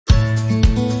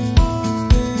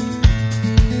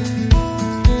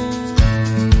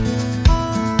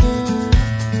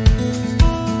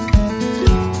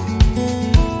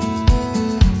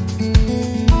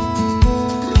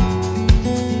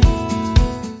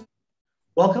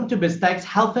Welcome to Biztech's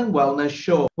Health and Wellness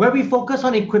Show, where we focus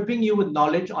on equipping you with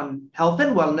knowledge on health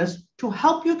and wellness to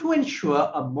help you to ensure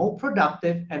a more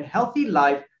productive and healthy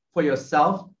life for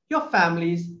yourself, your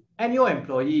families, and your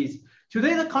employees.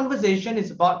 Today, the conversation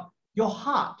is about your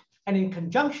heart, and in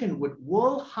conjunction with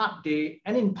World Heart Day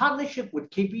and in partnership with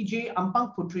KPJ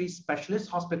Ampang Puteri Specialist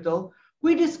Hospital,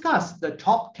 we discuss the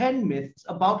top 10 myths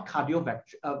about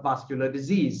cardiovascular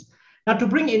disease. Now, to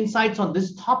bring insights on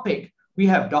this topic, we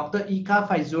have Dr. Ika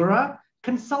Faizura,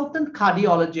 consultant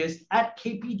cardiologist at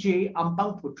KPJ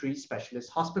Ampang Puteri Specialist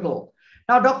Hospital.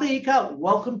 Now, Dr. Ika,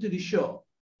 welcome to the show.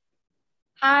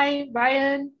 Hi,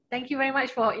 Brian. Thank you very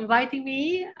much for inviting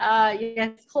me.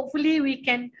 Yes, hopefully we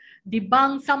can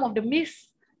debunk some of the myths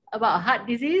about heart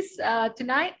disease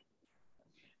tonight.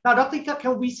 Now, Dr. Ika,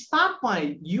 can we start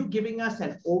by you giving us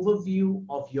an overview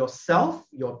of yourself,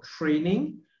 your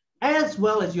training, as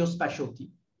well as your specialty?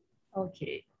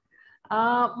 Okay.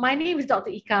 My name is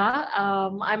Dr. Ika.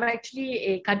 I'm actually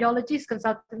a cardiologist,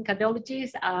 consultant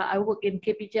cardiologist. I work in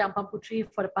KPJ Ampang Puteri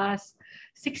for the past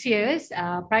 6 years.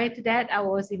 Prior to that, I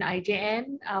was in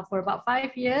IJN for about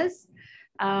 5 years.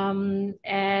 And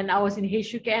I was in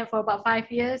HUKM for about 5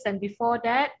 years. And before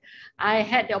that, I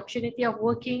had the opportunity of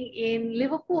working in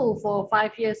Liverpool for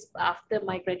 5 years after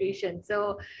my graduation.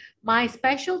 So my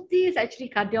specialty is actually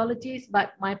cardiologist,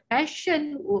 but my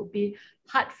passion would be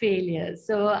heart failure.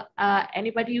 So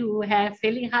anybody who have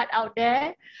failing heart out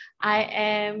there, I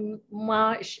am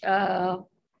much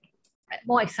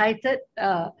more excited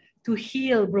to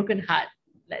heal broken heart,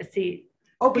 let's say.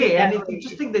 Okay, and it's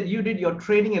interesting that you did your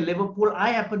training in Liverpool. I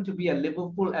happen to be a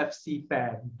Liverpool FC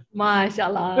fan.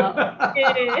 MashaAllah.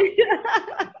 Okay.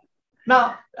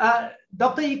 Now,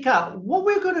 Dr. Ika, what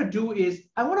we're going to do is,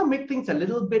 I want to make things a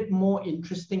little bit more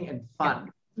interesting and fun.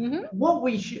 Mm-hmm. What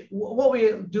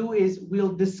we'll do is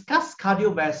we'll discuss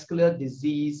cardiovascular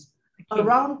disease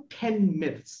around 10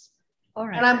 myths. All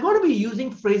right. And I'm going to be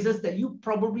using phrases that you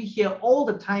probably hear all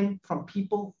the time from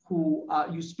people who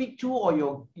you speak to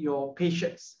or your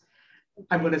patients.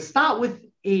 I'm going to start with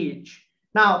age.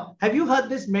 Now, have you heard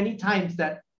this many times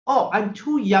that, oh, I'm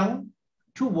too young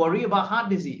to worry about heart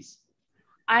disease?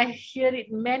 I hear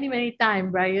it many, many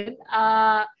times, Brian.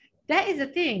 That is the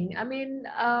thing. I mean,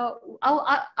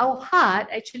 our heart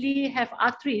actually have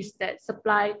arteries that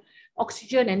supply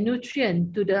oxygen and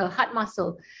nutrient to the heart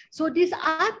muscle. So these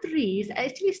arteries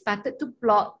actually started to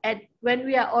block when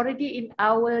we are already in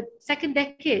our second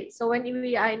decade. So when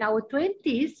we are in our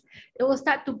 20s, it will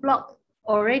start to block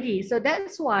already. So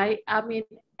that's why, I mean,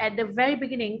 at the very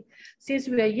beginning, since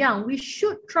we are young, we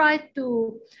should try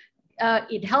to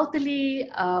eat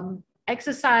healthily,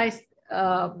 exercise,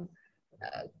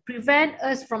 prevent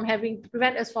us from having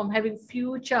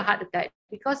future heart attack.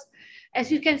 Because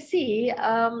as you can see,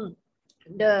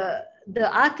 the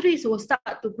arteries will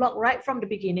start to block right from the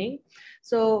beginning.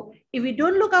 So if we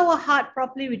don't look our heart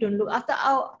properly, we don't look after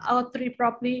our artery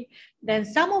properly, then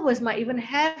some of us might even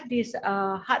have this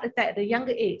heart attack at a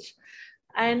younger age.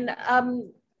 And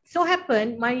so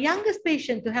happened, my youngest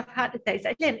patient to have heart attack is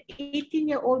actually an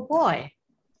 18-year-old boy.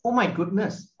 Oh my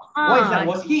goodness. Why is that?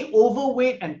 Was he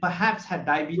overweight and perhaps had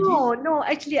diabetes? No,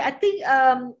 actually, I think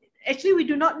actually we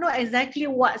do not know exactly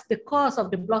what's the cause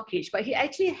of the blockage, but he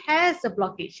actually has a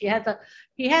blockage. He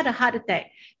had a heart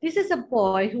attack. This is a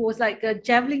boy who was like a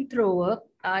javelin thrower.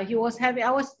 I was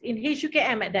in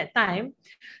HUKM at that time.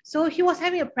 So he was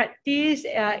having a practice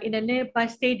in a nearby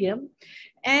stadium.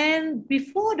 And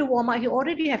before the warm-up, he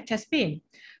already have chest pain.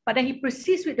 But then he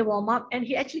proceeds with the warm-up and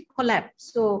he actually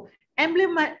collapsed. So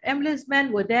ambulance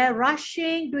men were there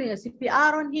rushing, doing a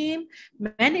CPR on him,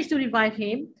 managed to revive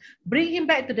him, bring him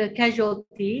back to the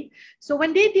casualty. So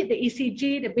when they did the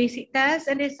ECG, the basic test,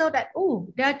 and they saw that, oh,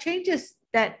 there are changes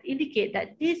that indicate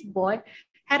that this boy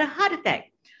had a heart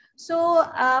attack. So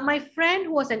my friend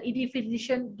who was an ED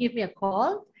physician gave me a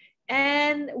call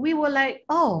and we were like,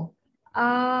 oh,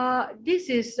 this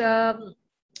is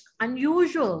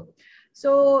unusual.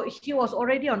 So he was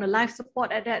already on a life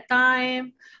support at that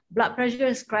time. Blood pressure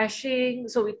is crashing.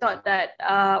 So we thought that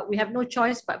we have no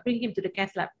choice but bring him to the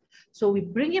cath lab. So we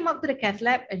bring him up to the cath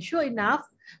lab, and sure enough,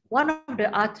 one of the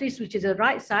arteries, which is the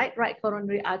right side, right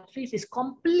coronary arteries, is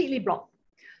completely blocked.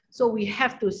 So we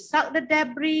have to suck the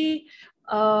debris,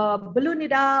 balloon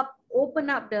it up, open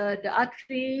up the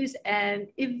arteries, and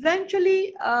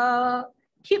eventually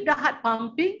keep the heart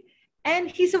pumping.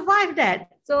 And he survived that.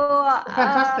 So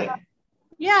fantastic.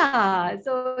 Yeah,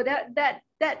 so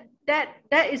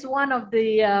that is one of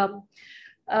the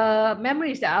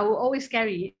memories that I will always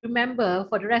remember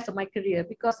for the rest of my career,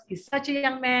 because he's such a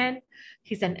young man,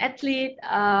 he's an athlete.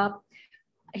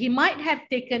 He might have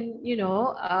taken,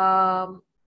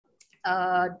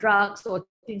 drugs or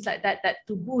things like that, that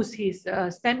to boost his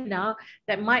stamina,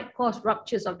 that might cause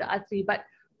ruptures of the artery. But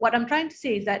what I'm trying to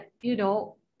say is that, you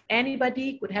know,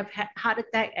 anybody could have heart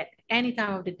attack at any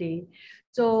time of the day.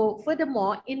 So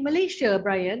furthermore, in Malaysia,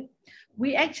 Brian,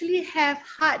 we actually have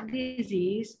heart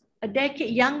disease a decade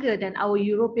younger than our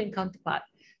European counterpart.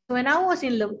 So when I was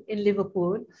in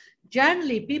Liverpool,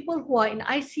 generally people who are in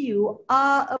ICU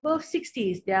are above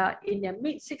 60s. They are in their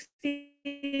mid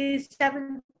 60s,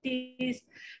 70s.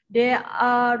 They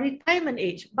are retirement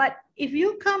age. But if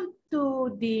you come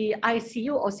to the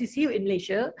ICU or CCU in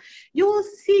Malaysia, you will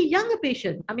see younger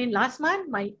patients. I mean, last month,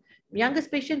 my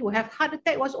youngest patient who have heart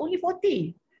attack was only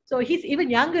 40. So he's even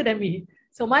younger than me.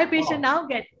 So my patient now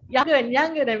get younger and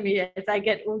younger than me as I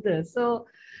get older. So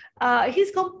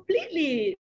he's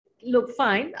completely look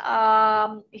fine.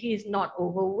 He's not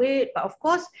overweight, but of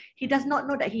course, he does not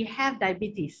know that he have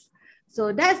diabetes.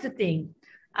 So that's the thing.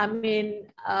 I mean,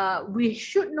 we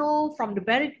should know from the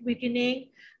very beginning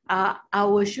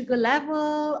our sugar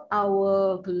level,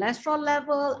 our cholesterol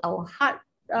level, our heart,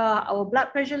 our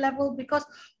blood pressure level, because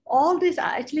all these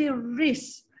are actually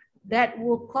risks that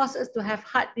will cause us to have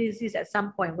heart disease at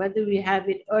some point, whether we have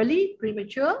it early,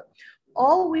 premature,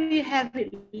 or we have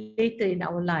it later in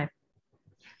our life.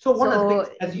 So one of the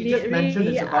things, as you just mentioned,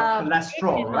 is about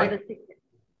cholesterol, right?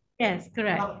 Yes,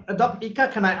 correct. Dr. Ika,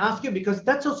 can I ask you, because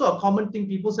that's also a common thing.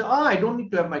 People say, oh, I don't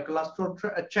need to have my cholesterol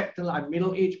checked till I'm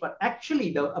middle age. But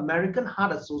actually, the American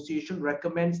Heart Association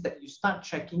recommends that you start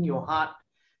checking your heart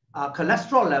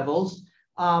cholesterol levels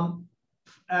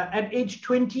at age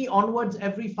 20 onwards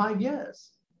every 5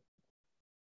 years.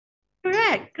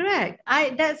 Correct.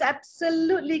 That's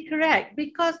absolutely correct,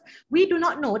 because we do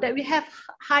not know that we have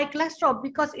high cholesterol,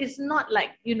 because it's not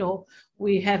like, you know,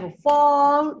 we have a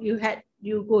fall,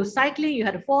 you go cycling, you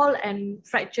had a fall and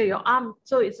fracture your arm.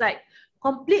 So it's like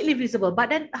completely visible,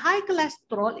 but then high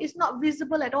cholesterol is not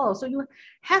visible at all. So you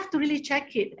have to really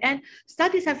check it. And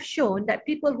studies have shown that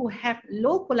people who have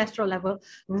low cholesterol level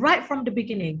right from the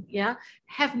beginning,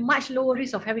 have much lower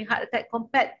risk of having heart attack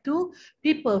compared to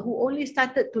people who only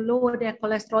started to lower their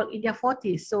cholesterol in their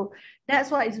 40s. So that's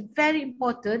why it's very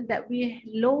important that we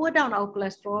lower down our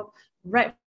cholesterol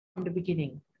right from the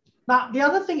beginning. Now, the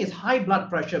other thing is high blood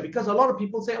pressure, because a lot of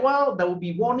people say, well, there will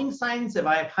be warning signs if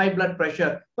I have high blood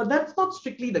pressure, but that's not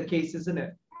strictly the case, isn't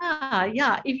it?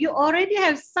 Yeah. If you already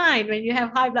have sign when you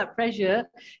have high blood pressure,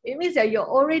 it means that you're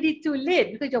already too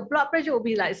late, because your blood pressure will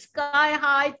be like sky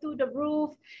high to the roof,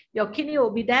 your kidney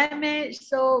will be damaged.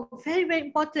 So very, very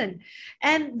important.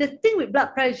 And the thing with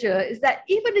blood pressure is that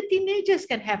even the teenagers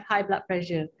can have high blood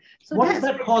pressure. So what is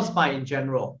that caused by in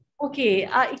general? Okay,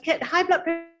 high blood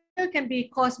pressure can be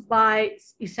caused by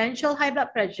essential high blood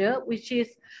pressure, which is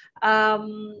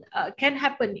can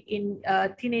happen in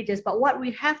teenagers. But what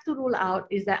we have to rule out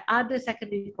is that other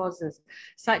secondary causes,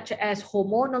 such as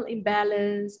hormonal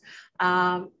imbalance,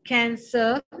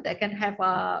 cancer that can have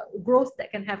growth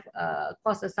that can have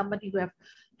causes somebody who have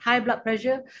high blood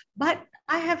pressure. But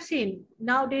I have seen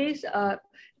nowadays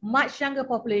much younger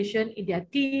population in their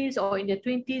teens or in their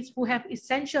 20s who have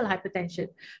essential hypertension,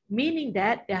 meaning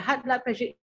that their high blood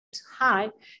pressure high,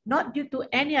 not due to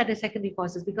any other secondary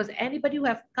causes, because anybody who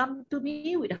have come to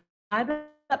me with high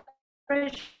blood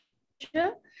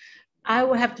pressure, I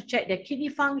will have to check their kidney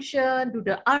function, do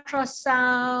the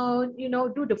ultrasound,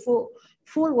 do the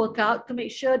full workout to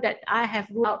make sure that I have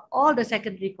ruled out all the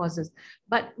secondary causes.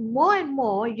 But more and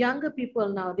more younger people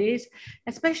nowadays,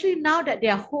 especially now that they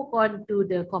are hooked onto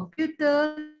the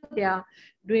computer, they are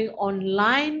doing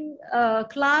online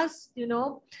class,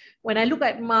 when I look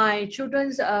at my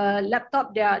children's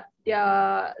laptop,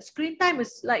 their screen time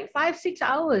is like 5-6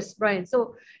 hours, Brian.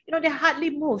 So, they hardly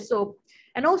move. So,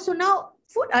 and also now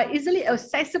food are easily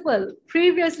accessible.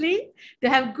 Previously, to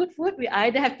have good food, we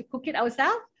either have to cook it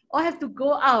ourselves or have to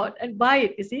go out and buy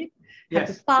it, you see? Yes.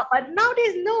 Have to park. But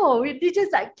nowadays, no. We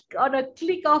just like on a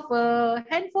click of a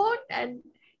handphone and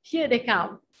here they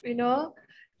come,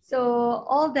 So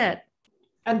all that.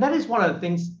 And that is one of the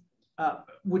things,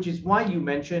 which is why you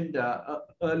mentioned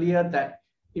earlier that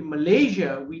in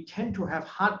Malaysia, we tend to have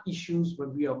heart issues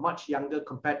when we are much younger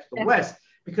compared to the West.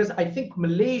 Because I think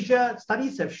Malaysia,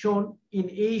 studies have shown in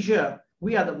Asia,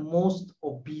 we are the most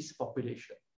obese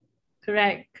population.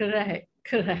 Correct.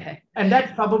 And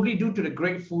that's probably due to the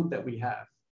great food that we have.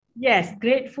 Yes,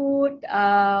 great food,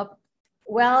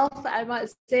 wealth, I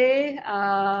must say.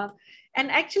 And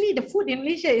actually, the food in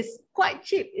Malaysia is quite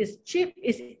cheap. It's cheap,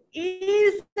 it's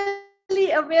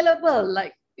easily available.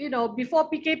 Like, before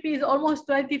PKP is almost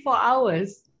 24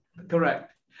 hours. Correct.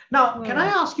 Now, can I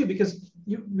ask you, because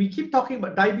we keep talking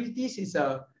about diabetes is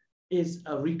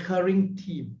a recurring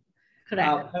theme.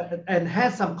 Correct. and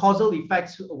has some causal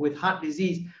effects with heart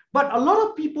disease. But a lot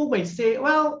of people may say,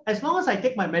 well, as long as I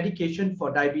take my medication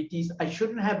for diabetes, I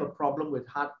shouldn't have a problem with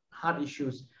heart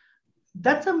issues.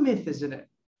 That's a myth, isn't it?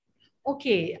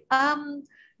 Okay.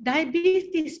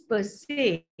 Diabetes per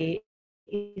se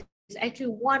is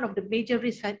actually one of the major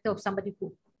risk factors of somebody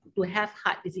who to have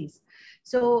heart disease.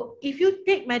 So if you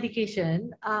take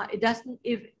medication, it doesn't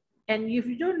and if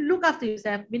you don't look after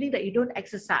yourself, meaning that you don't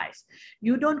exercise,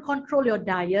 you don't control your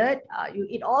diet, you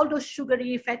eat all those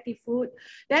sugary, fatty food,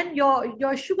 then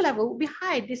your sugar level will be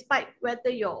high despite whether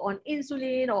you're on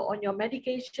insulin or on your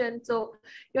medication. So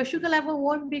your sugar level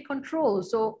won't be controlled.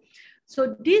 So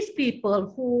these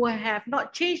people who have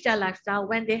not changed their lifestyle,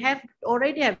 when they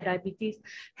already have diabetes,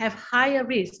 have higher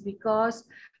risk because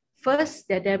first,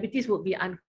 their diabetes will be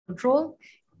uncontrolled.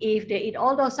 If they eat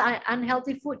all those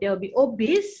unhealthy food, they will be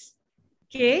obese.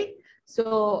 Okay.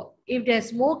 So if they're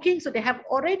smoking, so they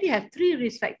already have 3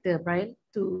 risk factors, Brian,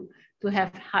 to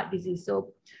have heart disease.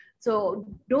 So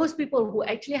those people who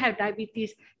actually have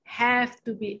diabetes have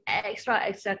to be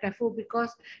extra careful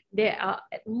because they are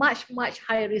at much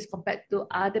higher risk compared to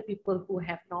other people who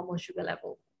have normal sugar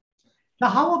level. Now,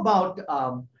 how about,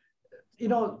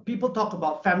 people talk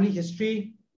about family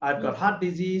history. I've got heart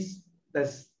disease.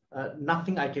 There's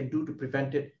nothing I can do to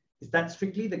prevent it. Is that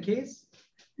strictly the case?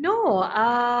 No,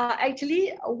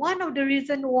 actually, one of the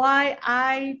reasons why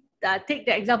I take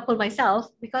the example myself,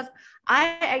 because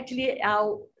I actually,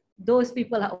 those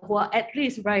people who are at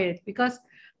risk, Brian, because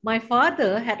my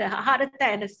father had a heart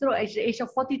attack and a stroke at the age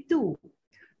of 42.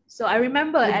 So I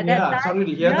remember at that time. Sorry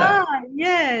to hear that.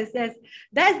 Yes.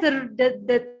 That's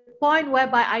the point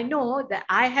whereby I know that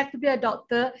I have to be a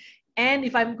doctor, and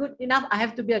if I'm good enough, I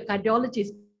have to be a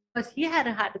cardiologist, because he had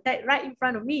a heart attack right in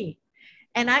front of me.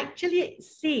 And I actually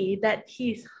see that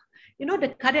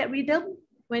the cardiac rhythm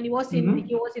when he was in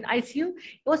ICU,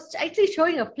 it was actually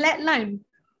showing a flat line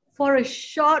for a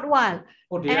short while.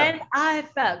 Oh dear. And I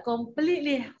felt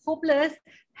completely hopeless,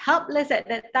 helpless at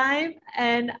that time.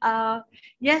 And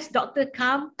yes, doctor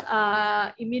come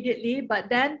immediately, but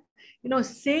then,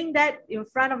 seeing that in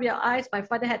front of your eyes, my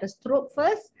father had a stroke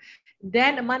first,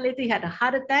 then a month later he had a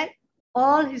heart attack.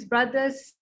 All his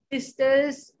brothers,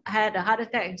 sisters had a heart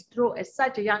attack and stroke at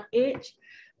such a young age.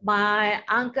 My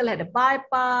uncle had a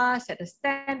bypass, had a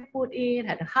stent put in,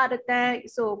 had a heart attack.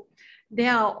 So they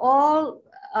are all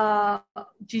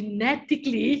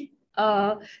genetically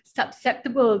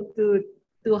susceptible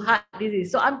to heart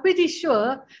disease. So I'm pretty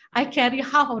sure I carry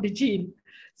half of the gene.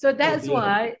 So that's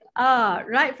why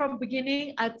right from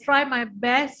beginning, I try my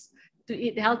best to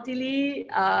eat healthily,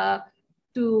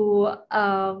 to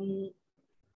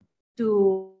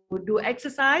do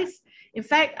exercise. In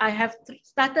fact, I have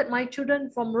started my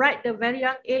children from the very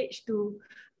young age to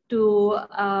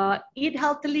eat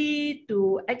healthily,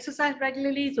 to exercise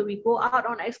regularly. So we go out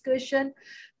on excursion,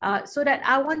 so that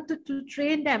I wanted to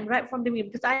train them right from the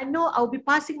beginning, because I know I'll be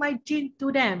passing my gene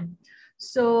to them.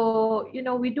 So,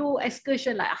 we do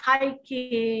excursion like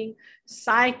hiking,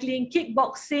 cycling,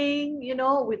 kickboxing,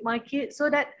 with my kids, so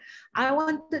that I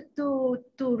wanted to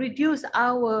reduce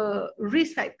our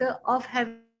risk factor of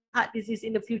having heart disease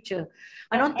in the future.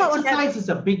 And on top of that, exercise is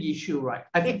a big issue, right?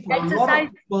 I think for a lot of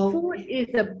people, food is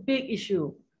a big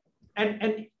issue.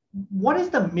 And what is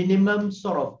the minimum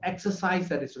sort of exercise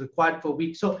that is required per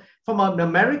week? So from an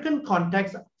American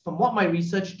context, from what my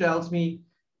research tells me,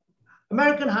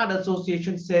 American Heart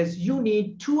Association says you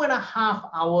need 2.5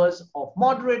 hours of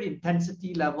moderate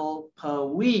intensity level per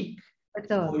week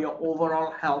for your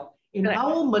overall health. In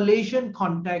our Malaysian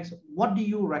context, what do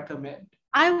you recommend?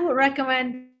 I would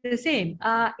recommend the same.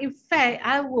 In fact,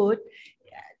 I would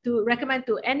recommend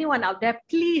to anyone out there,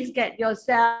 please get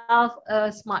yourself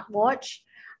a smartwatch.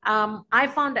 I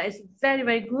found that it's very,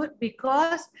 very good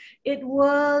because it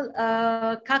will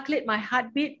calculate my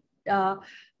heartbeat,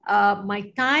 my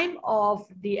time of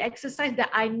the exercise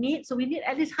that I need. So we need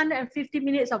at least 150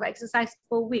 minutes of exercise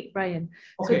per week, Brian.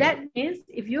 Okay. So that means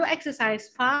if you exercise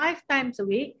 5 times a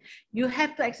week, you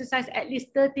have to exercise at least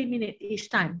 30 minutes each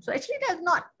time. So actually that's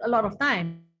not a lot of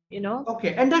time,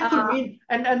 Okay, and that could mean,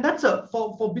 and that's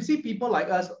for busy people like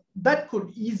us, that could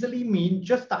easily mean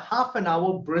just a half an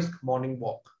hour brisk morning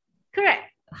walk. Correct.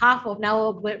 Half of an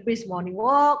hour brisk morning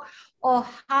walk, or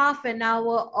half an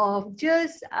hour of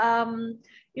just going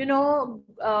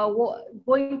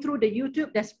through the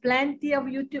YouTube. There's plenty of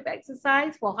YouTube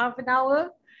exercise for half an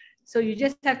hour. So you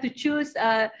just have to choose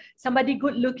somebody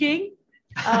good looking,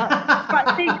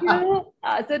 instructing you.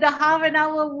 So the half an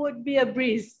hour would be a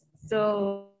breeze.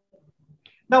 So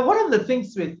now one of the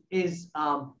things with is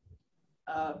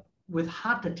with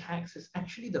heart attacks is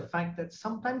actually the fact that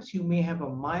sometimes you may have a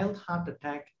mild heart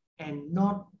attack and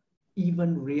not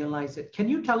even realize it. Can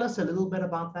you tell us a little bit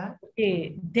about that?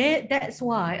 Okay, that's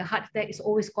why a heart attack is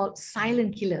always called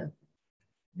silent killer,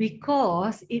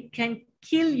 because it can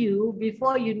kill you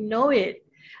before you know it.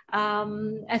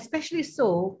 Especially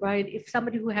so, right, if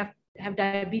somebody who have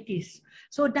diabetes.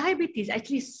 So diabetes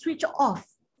actually switch off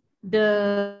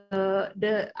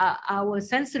our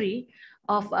sensory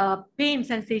of pain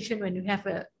sensation when you have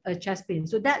a chest pain.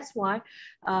 So that's why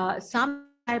some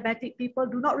diabetic people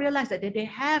do not realize that they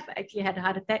have actually had a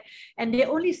heart attack, and they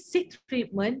only seek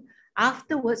treatment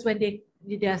afterwards when they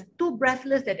are too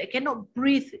breathless that they cannot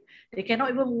breathe, they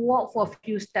cannot even walk for a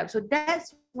few steps. So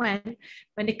that's when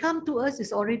they come to us,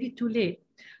 it's already too late.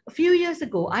 A few years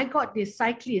ago, I got this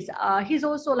cyclist. He's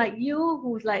also like you,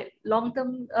 who's like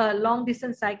long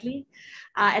distance cycling.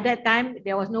 At that time,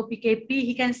 there was no PKP.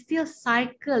 He can still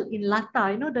cycle in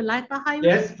Lata, you know, the Lata highway.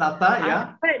 Yes, Lata,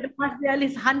 yeah. It must be at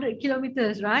least 100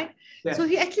 kilometers, right? Yes. So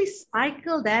he actually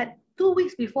cycled that 2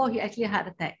 weeks before he actually had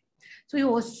an attack. So he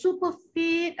was super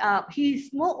fit. He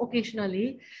smoked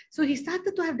occasionally. So he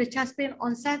started to have the chest pain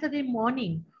on Saturday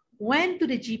morning. Went to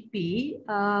the GP,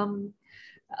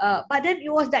 but then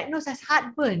it was diagnosed as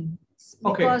heartburn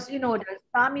because you know there's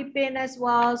tummy pain as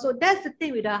well. So that's the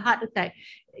thing with a heart attack.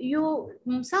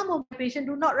 Some of the patients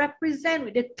do not represent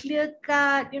with the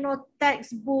clear-cut, you know,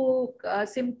 textbook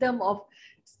symptom of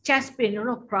chest pain, you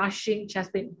know, crushing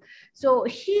chest pain. So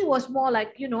he was more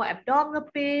like, you know, abdominal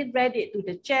pain, radiate to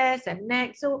the chest and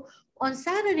neck. So on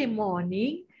Saturday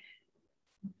morning,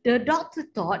 the doctor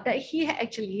thought that he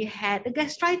actually had a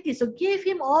gastritis, so gave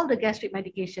him all the gastric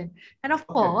medication. And of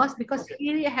course, because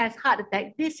he has heart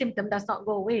attack, this symptom does not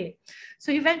go away.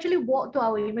 So he eventually walked to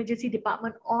our emergency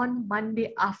department on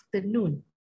Monday afternoon.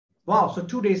 Wow, so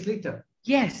 2 days later.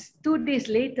 Yes, 2 days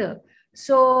later.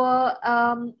 So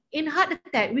in heart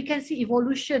attack, we can see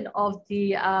evolution of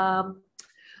the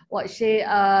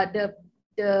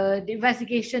the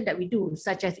investigation that we do,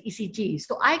 such as ECG.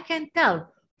 So I can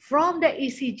tell from the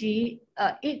ECG,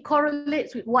 it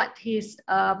correlates with what his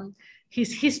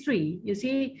history. You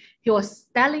see, he was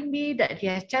telling me that he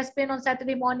has chest pain on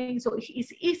Saturday morning. So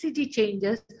his ECG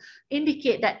changes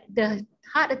indicate that the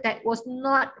heart attack was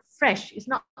not fresh. It's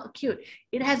not acute.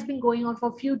 It has been going on for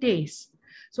a few days.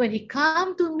 So when he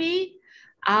come to me,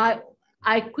 I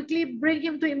quickly bring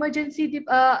him to emergency,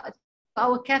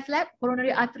 our cath lab,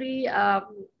 coronary artery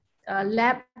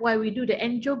lab, where we do the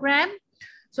angiogram.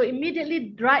 So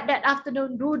immediately right that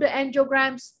afternoon, do the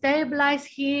angiogram, stabilize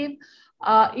him.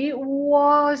 It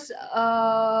was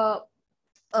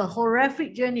a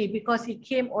horrific journey because he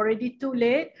came already too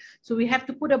late. So we have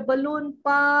to put a balloon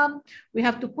pump. We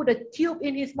have to put a tube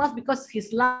in his mouth because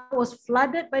his lung was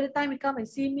flooded by the time he come and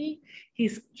see me.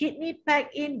 His kidney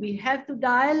packed in. We have to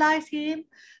dialyze him.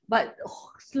 But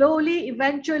slowly,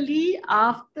 eventually,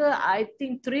 after I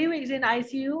think 3 weeks in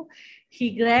ICU,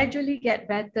 he gradually get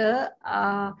better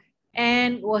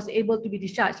and was able to be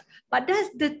discharged. But that's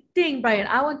the thing, Brian,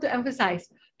 I want to emphasize.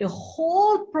 The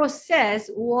whole process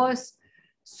was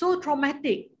so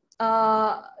traumatic,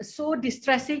 so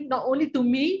distressing, not only to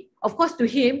me, of course to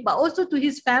him, but also to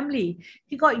his family.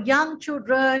 He got young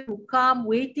children who come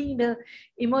waiting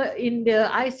in the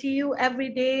ICU every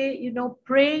day, you know,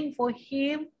 praying for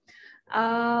him.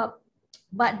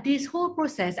 But this whole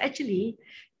process actually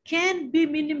can be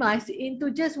minimized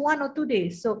into just 1 or 2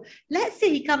 days. So let's say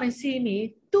he come and see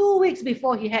me 2 weeks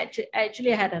before he had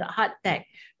actually had a heart attack.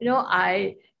 You know,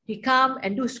 he come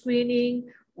and do screening.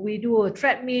 We do a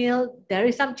treadmill. There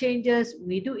is some changes.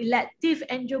 We do elective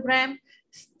angiogram,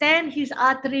 stent his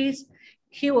arteries.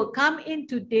 He will come in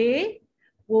today.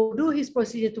 We'll do his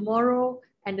procedure tomorrow,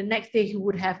 and the next day he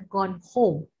would have gone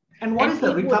home. And what is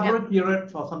the recovery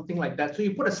period for something like that? So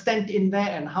you put a stent in there,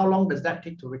 and how long does that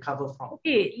take to recover from?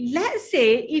 Okay, let's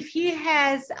say if he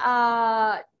has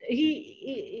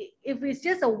if it's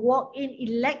just a walk-in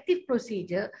elective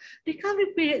procedure,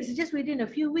 recovery period is just within a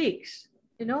few weeks.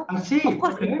 You know, I see. Of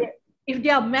course, if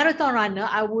they are marathon runner,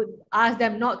 I would ask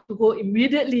them not to go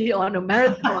immediately on a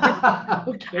marathon. I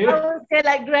would say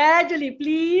like gradually,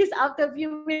 please, after a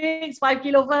few weeks, 5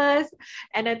 kilo first,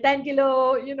 and then 10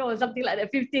 kilo, you know, something like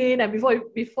that, 15, and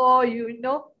before you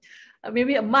know,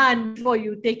 maybe a month before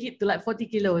you take it to like 40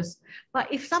 kilos.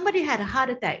 But if somebody had a heart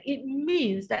attack, it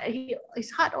means that his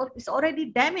heart is already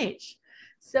damaged.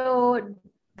 So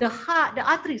the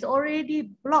artery is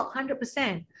already blocked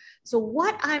 100%. So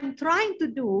what I'm trying to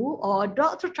do, or a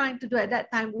doctor trying to do at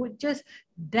that time, would just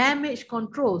damage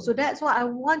control. So that's what I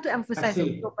want to emphasize,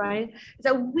 Brian, is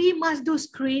that we must do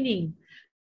screening.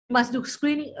 We must do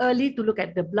screening early to look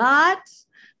at the bloods,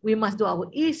 we must do our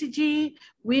ECG,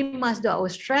 we must do our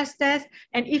stress test.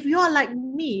 And if you are like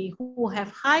me, who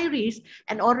have high risk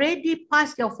and already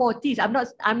past your 40s,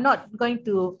 I'm not going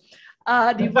to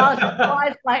divulge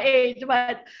what's my age,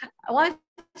 but once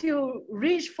you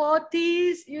reach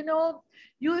 40s, you know,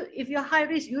 if you're high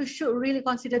risk, you should really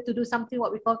consider to do something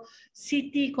what we call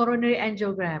CT coronary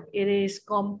angiogram. It is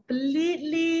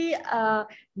completely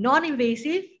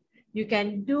non-invasive. You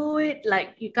can do it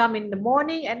like you come in the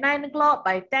morning at 9 o'clock,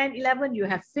 by 10, 11, you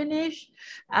have finished.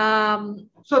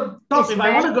 So, Doc, if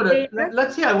I want to go to,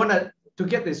 let's say I want to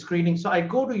get the screening. So I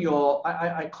go to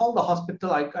I call the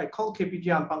hospital, I call KPJ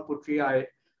Ampang Puteri,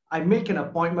 I make an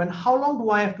appointment. How long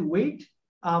do I have to wait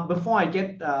before I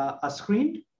get a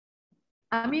screened?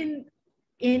 I mean,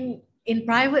 in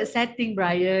private setting,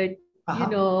 Brian, you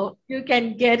know, you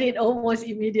can get it almost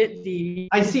immediately.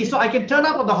 I see. So I can turn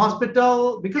up at the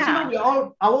hospital because you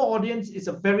know our audience is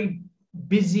a very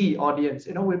busy audience.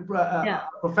 You know, with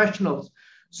professionals.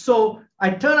 So I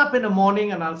turn up in the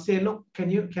morning and I'll say, look,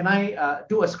 can I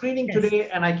do a screening today,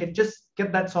 and I can just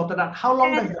get that sorted out. How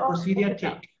long does the procedure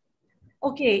take?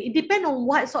 Okay, it depends on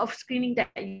what sort of screening that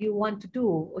you want to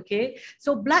do, okay?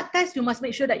 So blood test, you must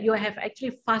make sure that you have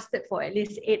actually fasted for at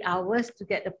least 8 hours to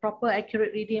get the proper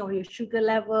accurate reading of your sugar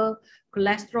level,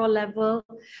 cholesterol level.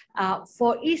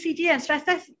 For ECG and stress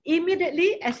test,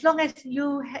 immediately, as long as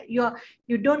you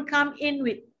don't come in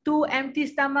with too empty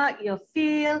stomach, you're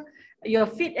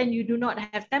fit and you do not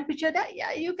have temperature,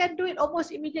 that you can do it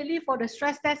almost immediately for the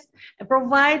stress test,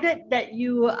 provided that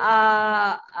you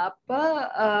are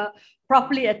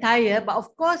properly attired. But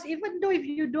of course, even though if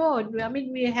you don't, I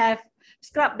mean, we have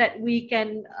scrub that we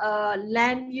can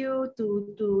lend you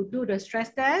to do the stress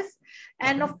test.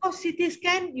 And of course, CT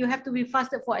scan, you have to be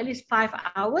fasted for at least 5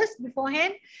 hours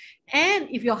beforehand. And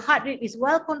if your heart rate is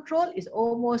well controlled, it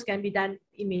almost can be done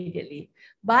immediately.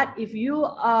 But if you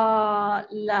are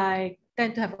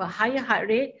tend to have a higher heart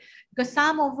rate, because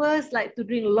some of us like to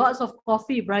drink lots of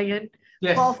coffee, Brian,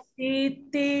 coffee,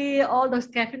 tea, all those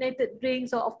caffeinated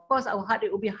drinks. So of course our heart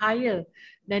rate will be higher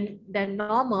than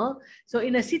normal. So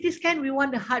in a CT scan, we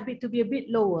want the heartbeat to be a bit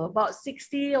lower, about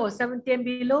 60 or 70 and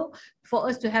below, for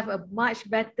us to have a much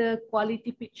better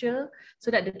quality picture so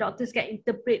that the doctors can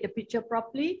interpret the picture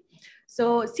properly.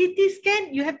 So CT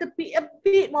scan, you have to be a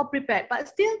bit more prepared, but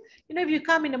still, you know, if you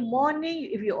come in the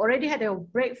morning, if you already had your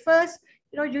breakfast,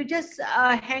 you know, you just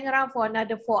hang around for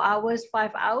another 4 hours,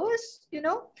 5 hours, you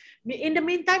know. In the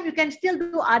meantime, you can still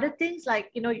do other things like,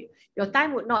 you know, your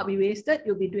time would not be wasted.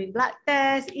 You'll be doing blood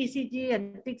tests, ECG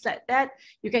and things like that.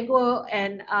 You can go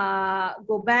and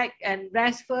go back and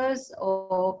rest first,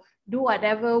 or do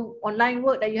whatever online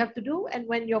work that you have to do. And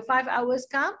when your 5 hours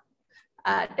come,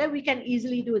 then we can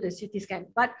easily do the CT scan.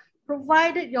 But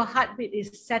provided your heartbeat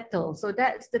is settled. So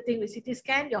that's the thing with CT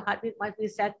scan, your heartbeat must be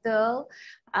settled.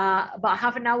 About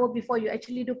half an hour before you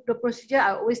actually do the procedure,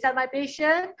 I always tell my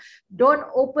patient, don't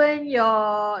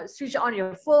switch on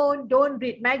your phone, don't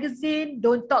read magazine,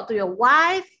 don't talk to your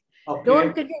wife,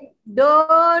 don't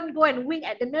go and wink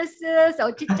at the nurses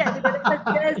or chit-chat with the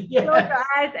nurses. Close your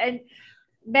eyes and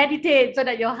meditate so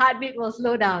that your heartbeat will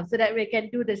slow down, so that we can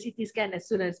do the CT scan as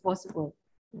soon as possible.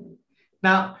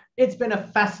 Now, it's been a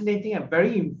fascinating and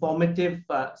very informative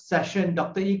session,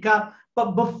 Dr. Ika.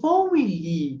 But before we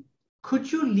leave,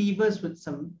 could you leave us with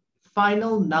some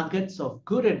final nuggets of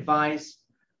good advice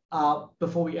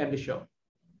before we end the show?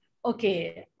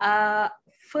 Okay.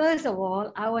 First of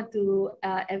all, I want to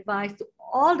advise to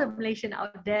all the Malaysians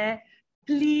out there,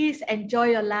 please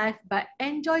enjoy your life, but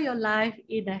enjoy your life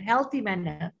in a healthy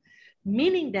manner.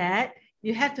 Meaning that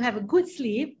you have to have a good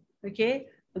sleep, okay,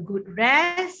 a good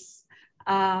rest,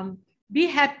 be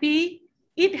happy,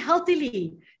 eat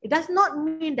healthily. It does not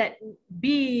mean that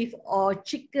beef or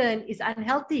chicken is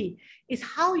unhealthy. It's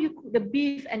how you cook the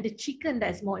beef and the chicken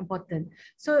that's more important.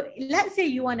 So let's say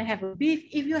you want to have a beef.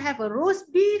 If you have a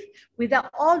roast beef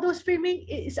without all those trimming,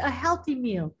 it's a healthy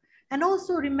meal. And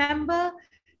also remember,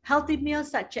 healthy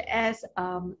meals such as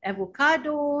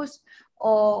avocados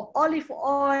or olive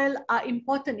oil are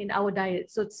important in our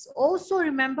diet. So it's also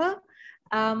remember,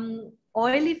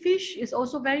 oily fish is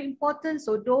also very important.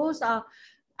 So those are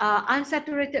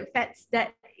unsaturated fats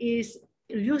that is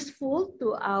useful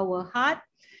to our heart.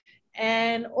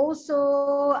 And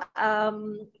also,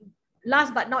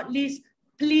 last but not least,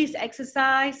 please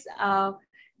exercise.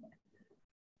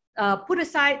 Put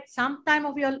aside some time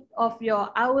of your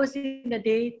hours in the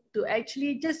day to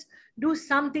actually just do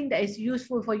something that is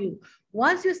useful for you.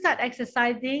 Once you start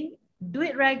exercising, do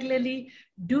it regularly,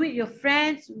 do it your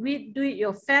friends, do it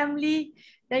your family,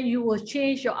 then you will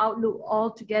change your outlook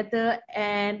altogether,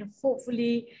 and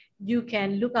hopefully you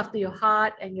can look after your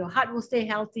heart and your heart will stay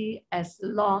healthy as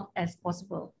long as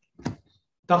possible.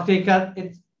 Dr. Ika,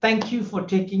 thank you for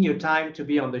taking your time to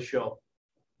be on the show.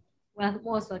 Well,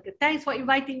 most welcome. Thanks for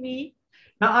inviting me.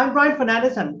 Now, I'm Brian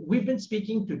Fernandez, and we've been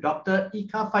speaking to Dr.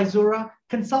 Ika Faizura,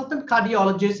 consultant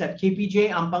cardiologist at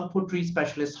KPJ Ampang Puteri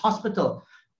Specialist Hospital,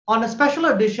 on a special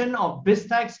edition of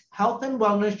Biztech's Health and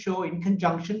Wellness Show in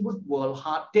conjunction with World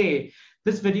Heart Day.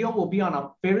 This video will be on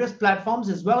our various platforms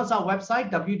as well as our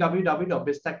website,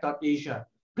 www.biztech.asia.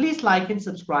 Please like and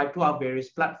subscribe to our various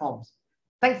platforms.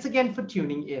 Thanks again for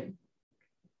tuning in.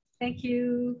 Thank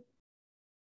you.